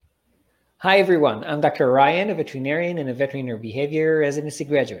Hi, everyone. I'm Dr. Ryan, a veterinarian and a veterinary behavior residency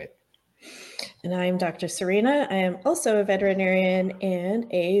graduate. And I'm Dr. Serena. I am also a veterinarian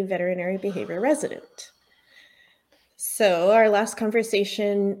and a veterinary behavior resident. So our last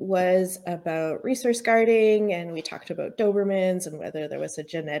conversation was about resource guarding, and we talked about Dobermans and whether there was a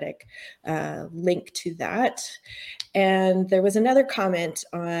genetic link to that. And there was another comment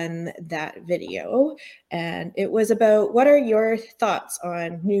on that video, and it was about what are your thoughts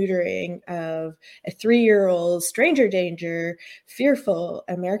on neutering of a 3-year-old stranger danger, fearful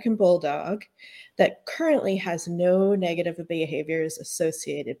American Bulldog that currently has no negative behaviors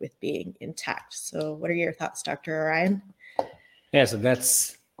associated with being intact. So what are your thoughts, Dr. Orion? Yeah, so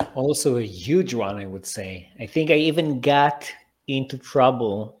that's also a huge one, I would say. I think I even got into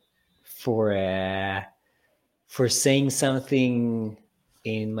trouble for saying something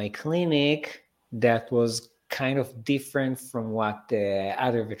in my clinic that was kind of different from what the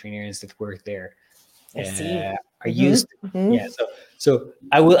other veterinarians that work there I see. are used to. Yeah, so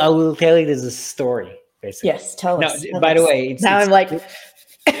I will tell it as a story, basically. Yes, tell us. By the way, now I'm like,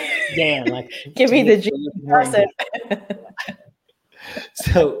 yeah, like give me the gossip.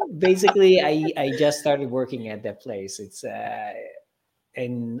 So basically, I just started working at that place. It's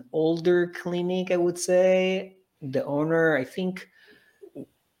an older clinic, I would say. The owner, I think,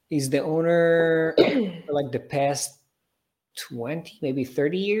 is the owner for like the past 20, maybe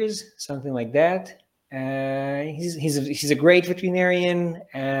 30 years, something like that. He's a great veterinarian,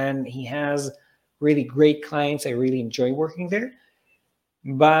 and he has really great clients. I really enjoy working there.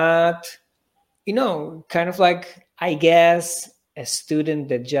 But kind of like, I guess a student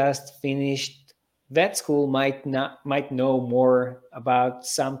that just finished vet school might know more about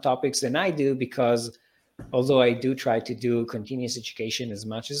some topics than I do, because although I do try to do continuous education as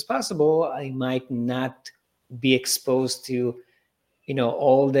much as possible, I might not be exposed to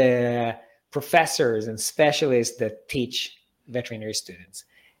all the professors and specialists that teach veterinary students.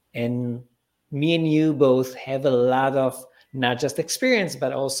 And me and you both have a lot of not just experience,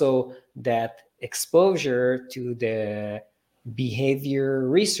 but also that exposure to the behavior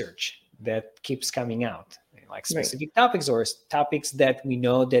research that keeps coming out, like specific topics or topics that we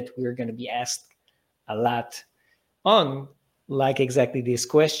know that we're going to be asked a lot on, like exactly this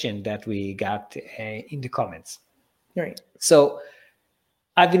question that we got in the comments. Right. So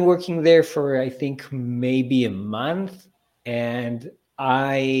I've been working there for, I think, maybe a month. And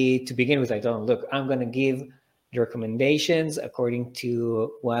to begin with, I told them, look, I'm going to give the recommendations according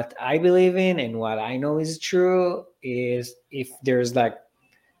to what I believe in and what I know is true. Is if there's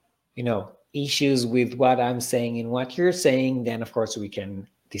issues with what I'm saying and what you're saying, then of course we can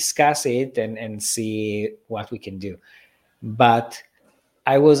discuss it and see what we can do. But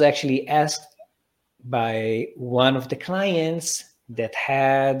I was actually asked by one of the clients that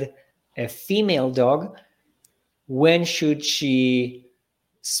had a female dog, when should she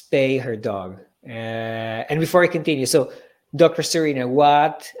spay her dog? And before I continue, so Dr. Serena,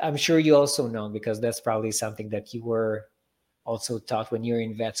 what I'm sure you also know, because that's probably something that you were also taught when you were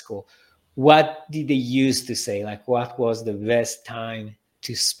in vet school. What did they used to say? Like, what was the best time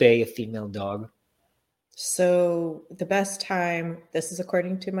to spay a female dog? So the best time, this is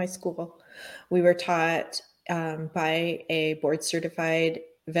according to my school, we were taught by a board certified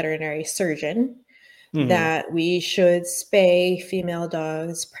veterinary surgeon that we should spay female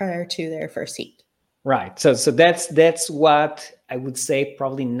dogs prior to their first heat. Right. So that's what I would say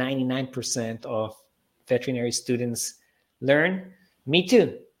probably 99% of veterinary students learn. Me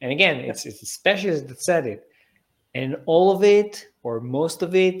too. And again, it's a specialist that said it. And all of it, or most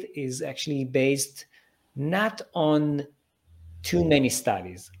of it, is actually based not on too many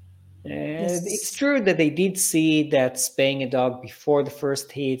studies. It's true that they did see that spaying a dog before the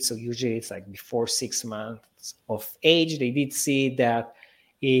first heat, so usually it's like before 6 months of age, they did see that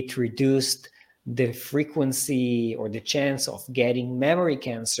it reduced the frequency or the chance of getting memory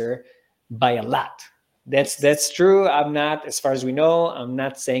cancer by a lot. That's true. I'm not, as far as we know, I'm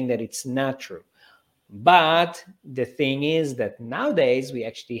not saying that it's not true. But the thing is that nowadays we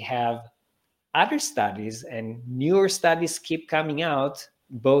actually have other studies, and newer studies keep coming out,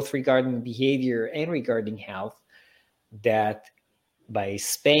 both regarding behavior and regarding health, that by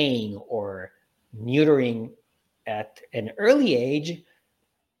spaying or neutering at an early age,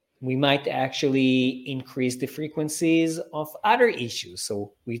 we might actually increase the frequencies of other issues.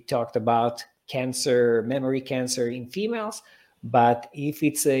 So we talked about cancer, memory cancer in females, but if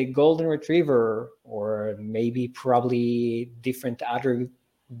it's a golden retriever or maybe probably different other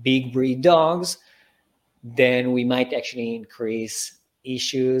big breed dogs, then we might actually increase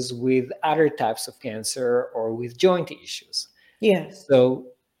issues with other types of cancer or with joint issues. Yes. So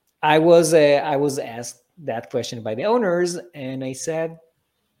I was asked that question by the owners, and I said,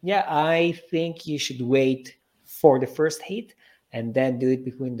 yeah, I think you should wait for the first heat and then do it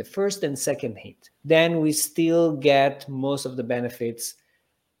between the first and second heat. Then we still get most of the benefits,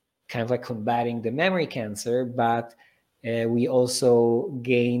 kind of like combating the memory cancer, but we also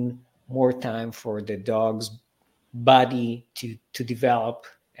gain more time for the dog's body to develop,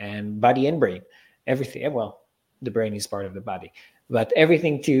 and body and brain, everything. Well, the brain is part of the body, but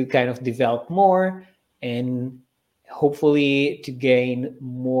everything to kind of develop more, and hopefully to gain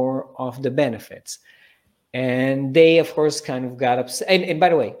more of the benefits. And they, of course, kind of got upset. And by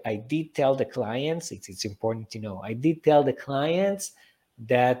the way, I did tell the clients, it's important to know, I did tell the clients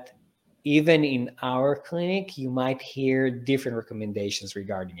that even in our clinic, you might hear different recommendations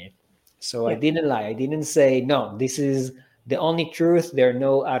regarding it. So I didn't lie. I didn't say, no, this is the only truth. There are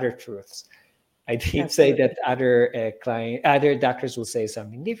no other truths. I did say that other doctors will say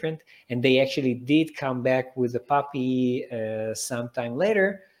something different, and they actually did come back with a puppy sometime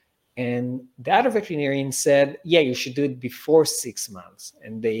later. And the other veterinarian said, yeah, you should do it before 6 months.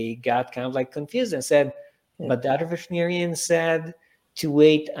 And they got kind of like confused and said, but the other veterinarian said to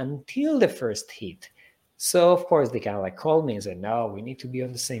wait until the first heat. So, of course, they kind of like called me and said, no, we need to be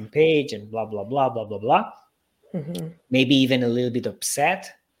on the same page and blah, blah, blah, blah, blah, blah. Mm-hmm. Maybe even a little bit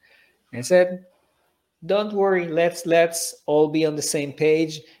upset. And I said, don't worry, let's all be on the same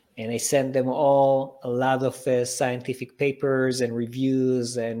page. And I sent them all a lot of scientific papers and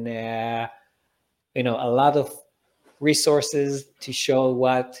reviews and, a lot of resources to show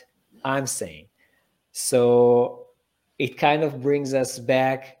what I'm saying. So it kind of brings us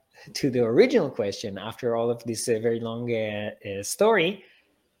back to the original question after all of this very long story.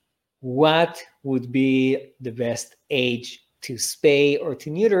 What would be the best age to spay or to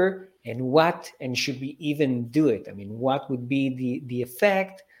neuter, and should we even do it? I mean, what would be the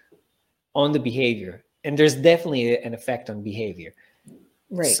effect on the behavior? And there's definitely an effect on behavior.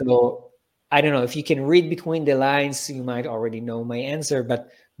 Right. So I don't know if you can read between the lines, you might already know my answer, but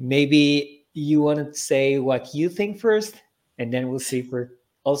maybe you want to say what you think first, and then we'll see if we're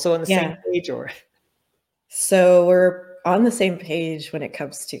also on the same page. Or so we're on the same page when it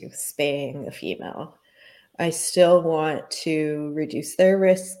comes to spaying a female. I still want to reduce their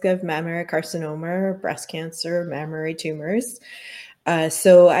risk of mammary carcinoma, breast cancer, mammary tumors.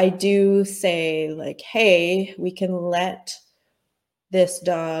 So I do say, like, hey, we can let this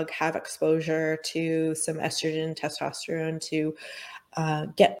dog have exposure to some estrogen, testosterone to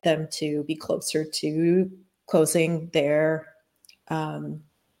get them to be closer to closing their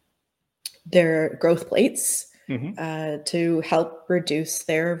growth plates, to help reduce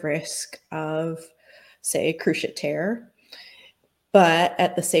their risk of, say, cruciate tear. But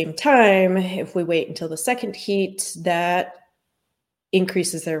at the same time, if we wait until the second heat, that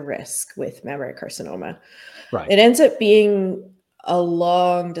increases their risk with mammary carcinoma. Right. It ends up being a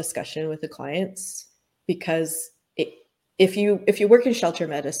long discussion with the clients, because if you work in shelter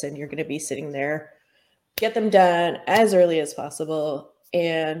medicine, you're going to be sitting there, get them done as early as possible.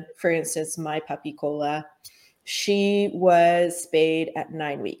 And for instance, my puppy Cola, she was spayed at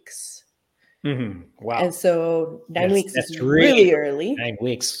 9 weeks. Mm-hmm. Wow. And so 9 weeks is really early. 9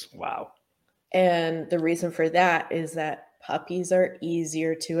 weeks. Wow. And the reason for that is that puppies are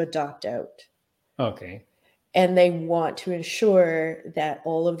easier to adopt out. Okay. And they want to ensure that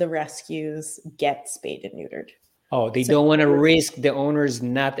all of the rescues get spayed and neutered. Oh, they don't want to risk the owners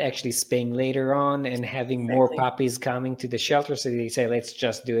not actually spaying later on and having more puppies coming to the shelter. So they say, let's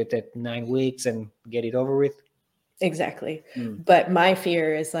just do it at 9 weeks and get it over with. Exactly. But my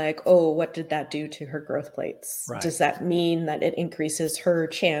fear is like, oh, what did that do to her growth plates? Right. Does that mean that it increases her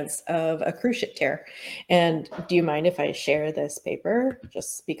chance of a cruciate tear? And do you mind if I share this paper,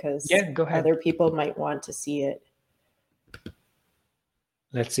 just because go ahead. Other people might want to see it?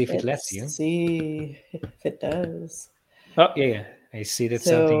 Let's see if it lets you. See if it does. Oh, yeah. I see that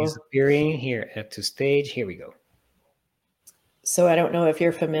something is appearing here at the stage. Here we go. So I don't know if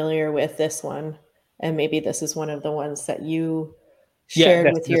you're familiar with this one. And maybe this is one of the ones that you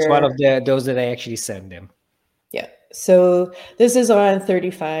shared with that's one of those that I actually send them. Yeah. So this is on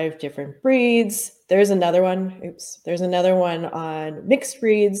 35 different breeds. There's another one. There's another one on mixed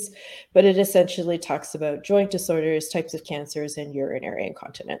breeds, but it essentially talks about joint disorders, types of cancers, and urinary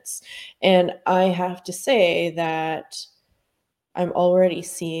incontinence. And I have to say that I'm already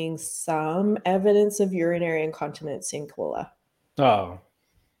seeing some evidence of urinary incontinence in Koala. Oh.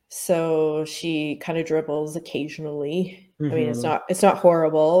 So she kind of dribbles occasionally. I mean, it's not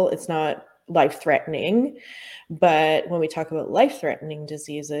horrible. It's not life-threatening. But when we talk about life-threatening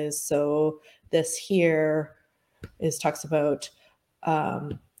diseases, so this here talks about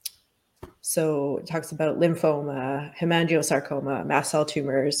So it talks about lymphoma, hemangiosarcoma, mast cell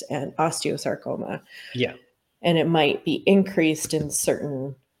tumors, and osteosarcoma. Yeah. And it might be increased in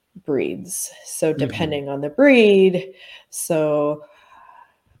certain breeds. So Mm-hmm. depending on the breed. So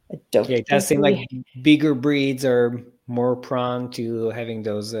I don't Yeah, it does seem like bigger breeds are more prone to having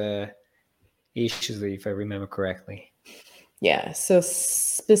those issues, if I remember correctly. Yeah. So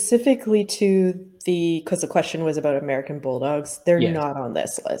specifically because the question was about American Bulldogs, they're Yes. not on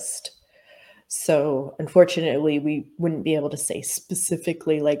this list. So unfortunately, we wouldn't be able to say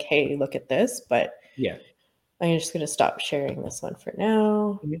specifically like, hey, look at this, but Yeah. I'm just going to stop sharing this one for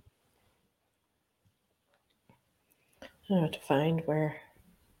now. Mhm. I have to find where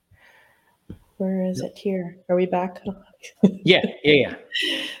is it here? Are we back? Yeah.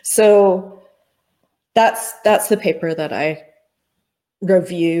 So that's the paper that I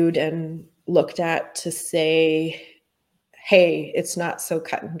reviewed and looked at to say, hey, it's not so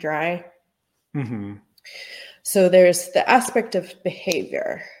cut and dry. Mm-hmm. So there's the aspect of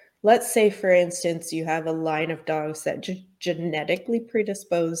behavior. Let's say, for instance, you have a line of dogs that genetically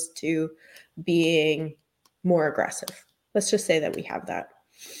predisposed to being more aggressive. Let's just say that we have that.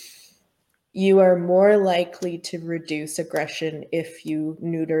 You are more likely to reduce aggression if you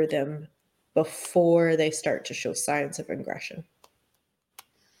neuter them before they start to show signs of aggression.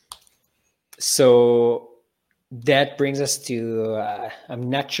 So that brings us to, I'm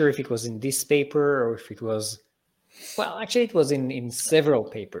not sure if it was in this paper or if it was, well, actually it was in several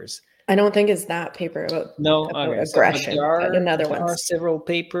papers. I don't think it's that paper about aggression, but another one. There are several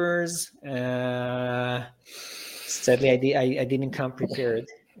papers. Sadly, I didn't come prepared,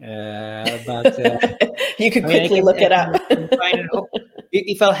 but you could quickly look it up.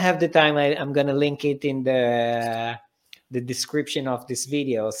 If I'll have the time, I'm gonna link it in the description of this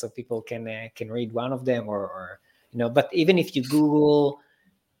video so people can read one of them, or But even if you Google,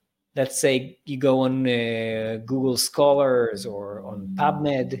 let's say you go on Google Scholars or on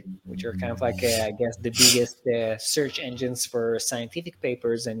PubMed, which are kind of like, I guess, the biggest search engines for scientific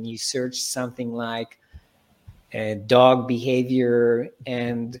papers, and you search something like dog behavior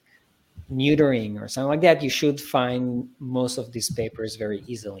and neutering or something like that, you should find most of these papers very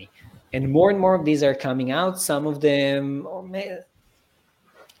easily. And more of these are coming out. Some of them, or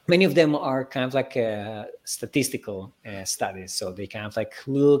many of them, are kind of like statistical studies. So they kind of like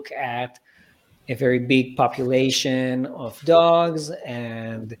look at a very big population of dogs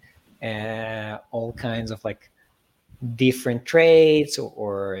and all kinds of like different traits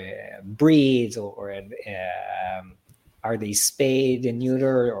or breeds, or are they spayed and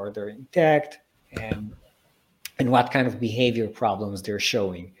neutered, or they're intact, and what kind of behavior problems they're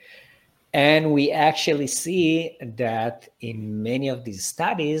showing. And we actually see that in many of these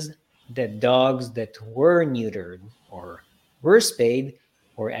studies, that dogs that were neutered or were spayed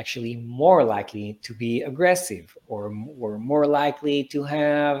were actually more likely to be aggressive, or were more likely to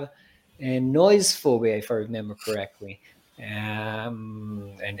have a noise phobia, if I remember correctly,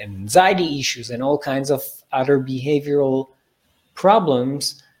 and anxiety issues, and all kinds of other behavioral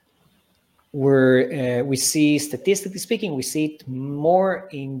problems. Where we see, statistically speaking, we see it more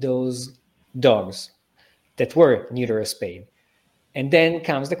in those dogs that were neuter or spayed. And then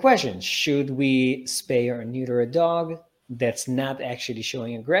comes the question, should we spay or neuter a dog that's not actually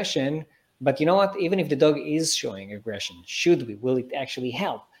showing aggression? But you know what? Even if the dog is showing aggression, should we? Will it actually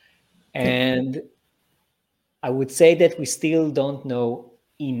help? And I would say that we still don't know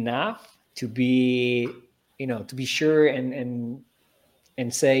enough to be, to be sure and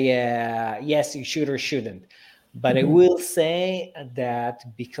say, yes, you should or shouldn't. But I will say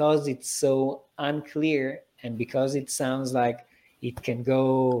that because it's so unclear, and because it sounds like it can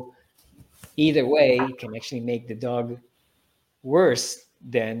go either way, it can actually make the dog worse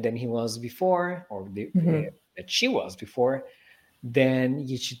than he was before, or that she was before, then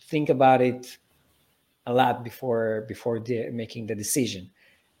you should think about it a lot before making the decision.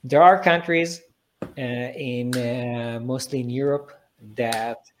 There are countries in mostly in Europe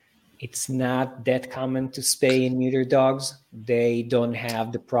that it's not that common to spay and neuter dogs. They don't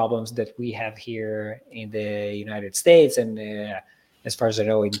have the problems that we have here in the United States, and as far as I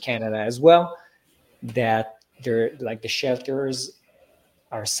know, in Canada as well. That they're like, the shelters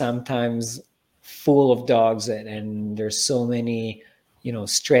are sometimes full of dogs, and there's so many,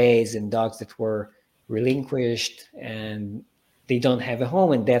 strays and dogs that were relinquished, and they don't have a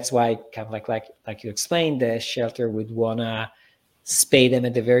home, and that's why, kind of like you explained, the shelter would wanna spay them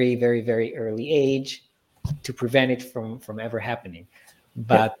at a very, very, very early age to prevent it from ever happening.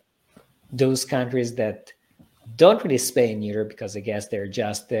 But those countries that don't really spay and neuter, because I guess they're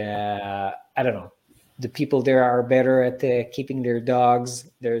just I don't know, the people there are better at keeping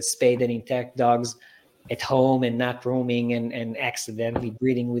their spayed and intact dogs at home and not roaming and accidentally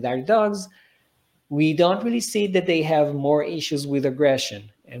breeding with our dogs, we don't really see that they have more issues with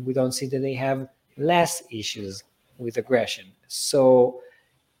aggression, and we don't see that they have less issues with aggression. So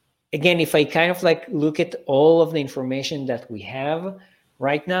again, if I kind of like look at all of the information that we have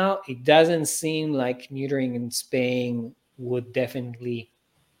right now, it doesn't seem like neutering and spaying would definitely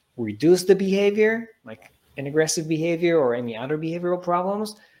reduce the behavior, like an aggressive behavior or any other behavioral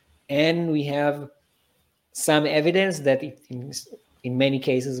problems. And we have some evidence that it, in many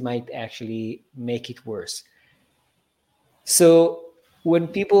cases, might actually make it worse. So when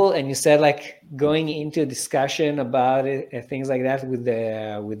people, and you said like going into a discussion about it and things like that with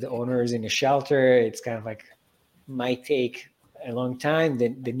the owners in a shelter, it's kind of like might take a long time,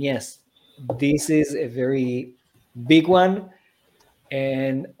 then yes, this is a very big one.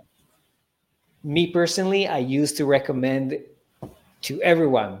 And me personally, I used to recommend to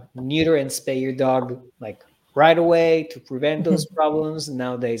everyone, neuter and spay your dog like right away to prevent those problems.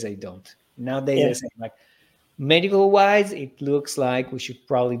 Nowadays I don't. Nowadays I say like, medical wise, it looks like we should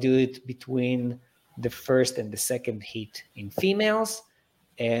probably do it between the first and the second heat in females,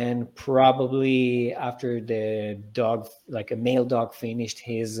 and probably after the dog, like a male dog, finished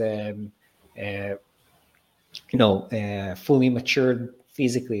his fully matured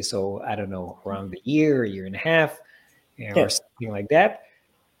physically. So I don't know, around a year and a half, or something like that.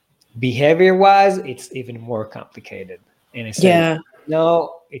 Behavior wise, it's even more complicated. And I say,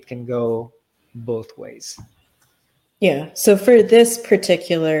 no, it can go both ways. Yeah. So for this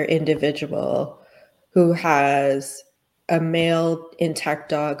particular individual who has a male intact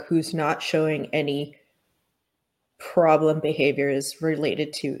dog who's not showing any problem behaviors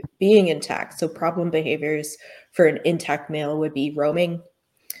related to being intact. So problem behaviors for an intact male would be roaming,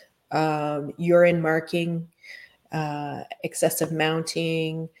 urine marking, excessive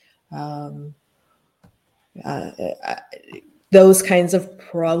mounting, those kinds of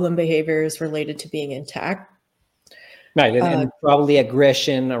problem behaviors related to being intact. Right, and probably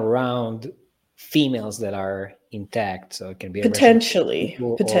aggression around females that are intact. So it can be potentially,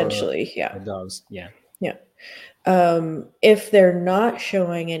 or dogs. Yeah. If they're not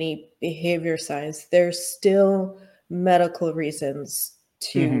showing any behavior signs, there's still medical reasons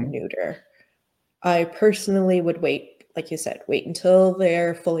to neuter. I personally would wait, like you said, wait until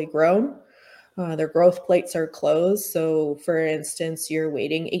they're fully grown. Their growth plates are closed. So, for instance, you're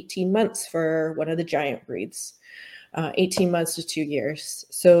waiting 18 months for one of the giant breeds, 18 months to 2 years.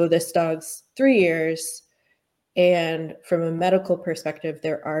 So this dog's 3 years. And from a medical perspective,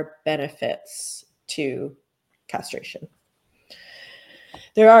 there are benefits to castration.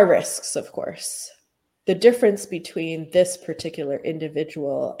 There are risks, of course. The difference between this particular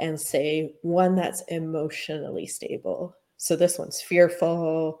individual and, say, one that's emotionally stable, so this one's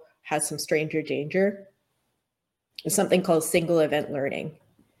fearful, has some stranger danger, is something called single event learning.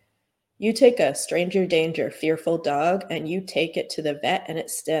 You take a stranger danger, fearful dog, and you take it to the vet and it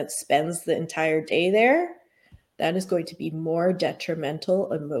spends the entire day there, that is going to be more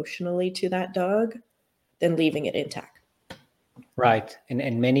detrimental emotionally to that dog than leaving it intact. Right.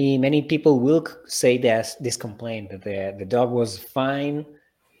 And many people will say this complaint that the dog was fine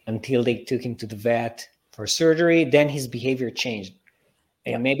until they took him to the vet for surgery. Then his behavior changed.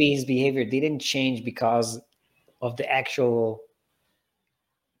 And maybe his behavior didn't change because of the actual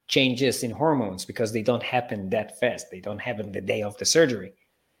changes in hormones, because they don't happen that fast. They don't happen the day of the surgery.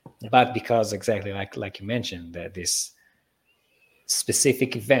 But because, exactly like you mentioned, that this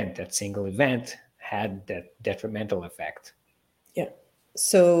specific event, that single event, had that detrimental effect. Yeah.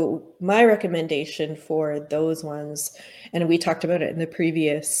 So my recommendation for those ones, and we talked about it in the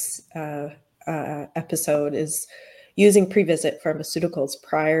previous episode, is using pre-visit pharmaceuticals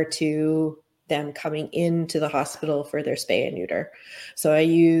prior to them coming into the hospital for their spay and neuter. So I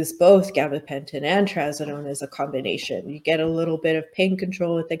use both gabapentin and trazodone as a combination. You get a little bit of pain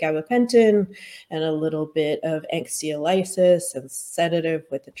control with the gabapentin and a little bit of anxiolysis and sedative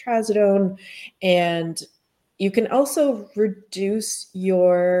with the trazodone. And you can also reduce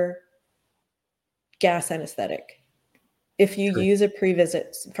your gas anesthetic. If you use a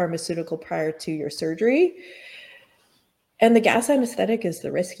pre-visit pharmaceutical prior to your surgery, and the gas anesthetic is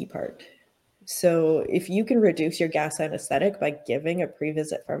the risky part. So if you can reduce your gas anesthetic by giving a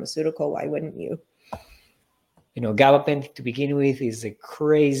pre-visit pharmaceutical, why wouldn't you? Gabapentin to begin with is a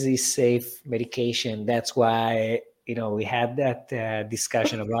crazy safe medication. That's why, we had that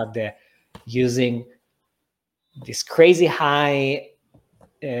discussion about using this crazy high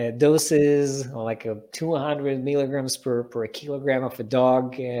doses, like 200 milligrams per kilogram of a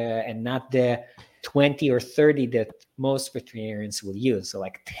dog, and not the 20 or 30 that most veterinarians will use. So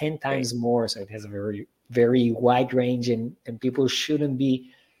like 10 times more. So it has a very, very wide range, and people shouldn't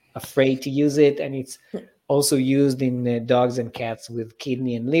be afraid to use it. And it's also used in dogs and cats with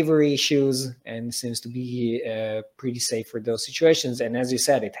kidney and liver issues, and seems to be pretty safe for those situations. And as you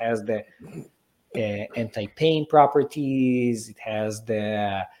said, it has the anti-pain properties, it has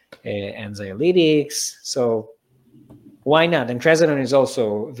the anxiolytics. So why not? And trazodone is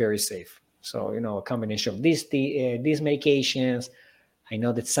also very safe. So, a combination of these medications. I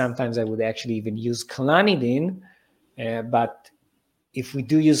know that sometimes I would actually even use clonidine, but if we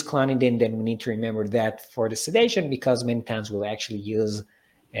do use clonidine, then we need to remember that for the sedation, because many times we'll actually use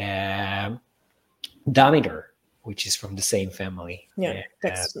Domitor, which is from the same family. Yeah,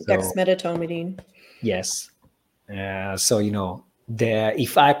 dexmedetomidine. Yes. So,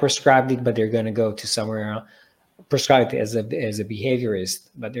 if I prescribed it, but they're going to go to somewhere else, prescribed as a behaviorist,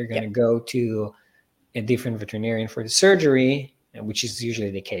 but they're going to go to a different veterinarian for the surgery, which is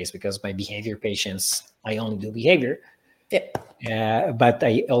usually the case because my behavior patients, I only do behavior. But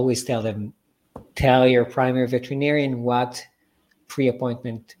I always tell them, tell your primary veterinarian what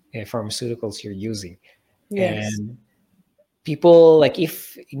pre-appointment pharmaceuticals you're using. Yes. And people, like,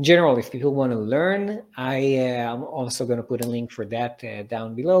 if people want to learn, I am also going to put a link for that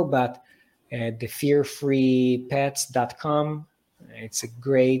down below, but the fearfreepets.com, it's a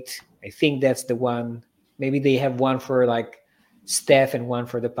great, I think that's the one. Maybe they have one for like staff and one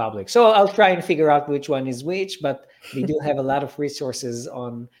for the public. So I'll try and figure out which one is which, but they do have a lot of resources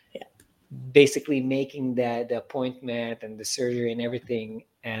on basically making the appointment and the surgery and everything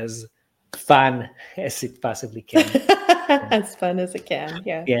as fun as it possibly can. As fun as it can.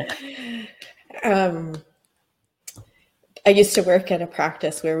 Yeah. I used to work at a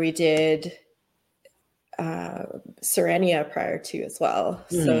practice where we did Serenia prior to as well.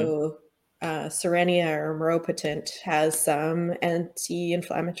 So Serenia or Meropotent has some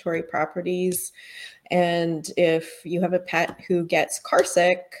anti-inflammatory properties. And if you have a pet who gets car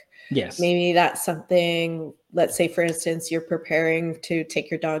sick, maybe that's something, let's say, for instance, you're preparing to take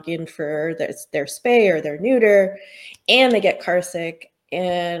your dog in for their spay or their neuter, and they get car sick,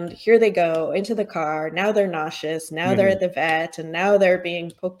 and here they go into the car. Now they're nauseous. Now they're at the vet, and now they're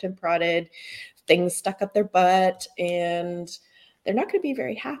being poked and prodded, things stuck up their butt, and they're not going to be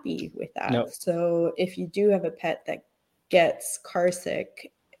very happy with that. No. So if you do have a pet that gets car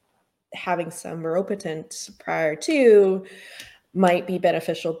sick, having some Meropotent prior to might be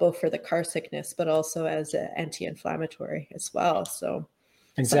beneficial both for the car sickness, but also as an anti-inflammatory as well. So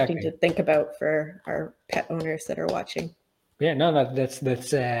something to think about for our pet owners that are watching. Yeah, no, that's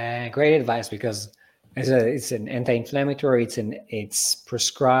great advice, because it's an anti-inflammatory. It's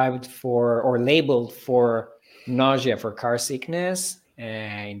prescribed for or labeled for nausea for car sickness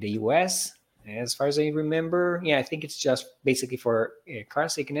in the US, as far as I remember. Yeah, I think it's just basically for car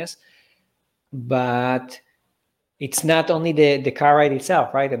sickness, but it's not only the car ride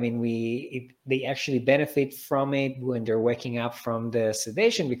itself, right? I mean, they actually benefit from it when they're waking up from the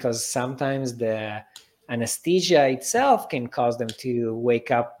sedation, because sometimes the anesthesia itself can cause them to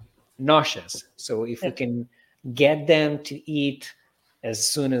wake up nauseous. So if we can get them to eat as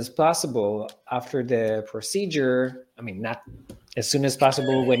soon as possible after the procedure, I mean, not as soon as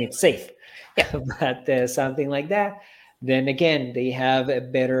possible when it's safe, but something like that, then again, they have a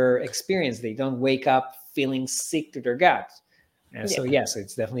better experience. They don't wake up feeling sick to their gut. So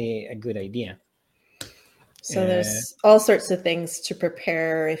it's definitely a good idea. So there's all sorts of things to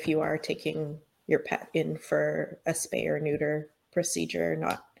prepare if you are taking your pet in for a spay or neuter procedure,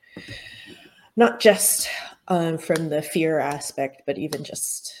 not just from the fear aspect, but even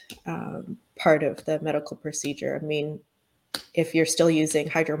just part of the medical procedure. I mean, if you're still using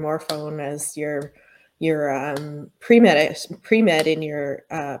hydromorphone as your pre-med in your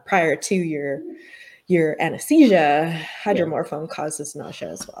prior to your anesthesia, hydromorphone causes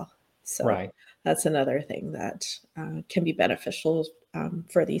nausea as well. So that's another thing that can be beneficial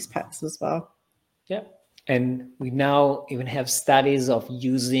for these pets as well. Yeah. And we now even have studies of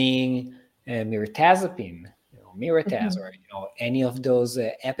using mirtazapine, Mirataz, or any of those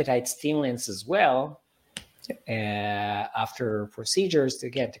appetite stimulants as well after procedures to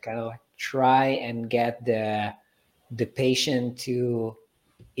kind of try and get the patient to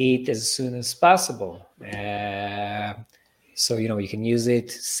eat as soon as possible. So, you can use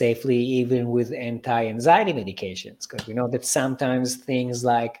it safely even with anti-anxiety medications, because we know that sometimes things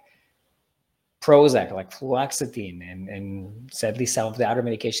like Prozac, like fluoxetine, and sadly some of the other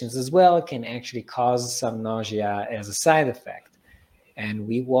medications as well, can actually cause some nausea as a side effect. And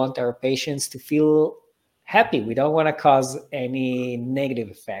we want our patients to feel happy. We don't want to cause any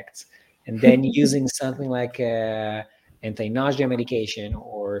negative effects. and then using something like anti-nausea medication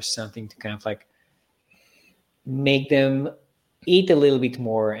or something to kind of like make them eat a little bit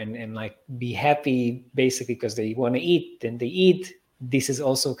more and like be happy basically because they want to eat, then they eat. This is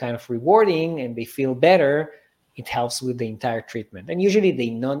also kind of rewarding and they feel better. It helps with the entire treatment, and usually they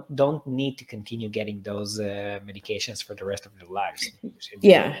don't need to continue getting those medications for the rest of their lives.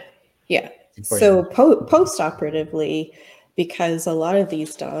 Yeah. So post-operatively, because a lot of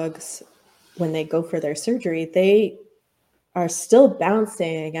these dogs, when they go for their surgery, they are still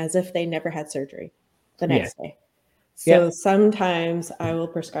bouncing as if they never had surgery the next day. So sometimes I will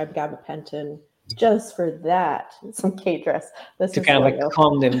prescribe gabapentin just for that. Some K-dress. This to is kind of like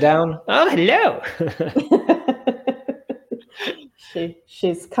calm them down. Oh, hello.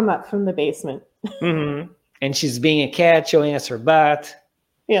 She's come up from the basement. Mm-hmm. And she's being a cat, showing us her butt.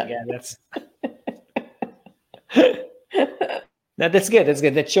 Yeah, That's that's good. That's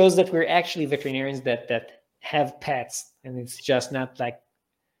good. That shows that we're actually veterinarians that have pets, and it's just not like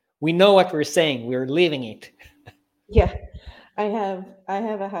we know what we're saying. We're living it. Yeah, I have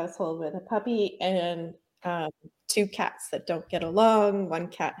a household with a puppy and 2 cats that don't get along. One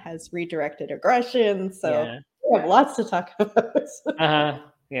cat has redirected aggression, so we have lots to talk about.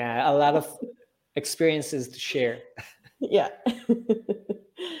 Yeah, a lot of experiences to share. Yeah.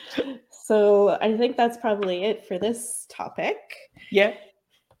 So I think that's probably it for this topic. Yeah.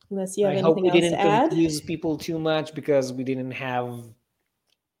 Unless you have anything else to add. I hope we didn't confuse people too much because we didn't have,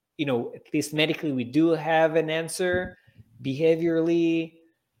 at least medically, we do have an answer. Behaviorally,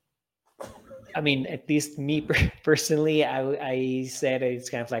 I mean, at least me personally, I said it's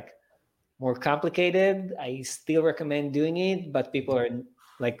kind of like more complicated. I still recommend doing it, but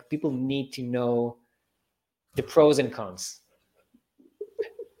people need to know the pros and cons.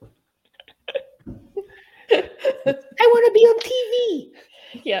 I want to be on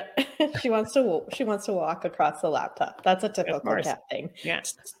TV. Yeah, she wants to walk across the laptop. That's a typical cat thing. Yeah.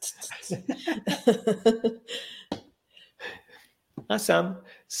 Awesome.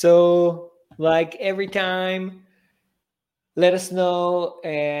 So, like every time, let us know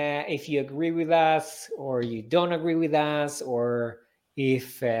if you agree with us or you don't agree with us, or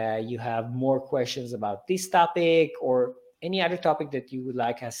if you have more questions about this topic or any other topic that you would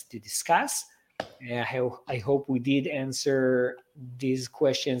like us to discuss. I hope we did answer these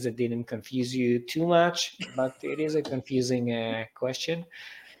questions that didn't confuse you too much, but it is a confusing question.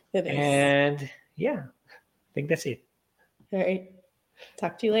 It is. And yeah, I think that's it. All right.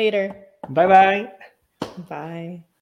 Talk to you later. Bye-bye. Bye.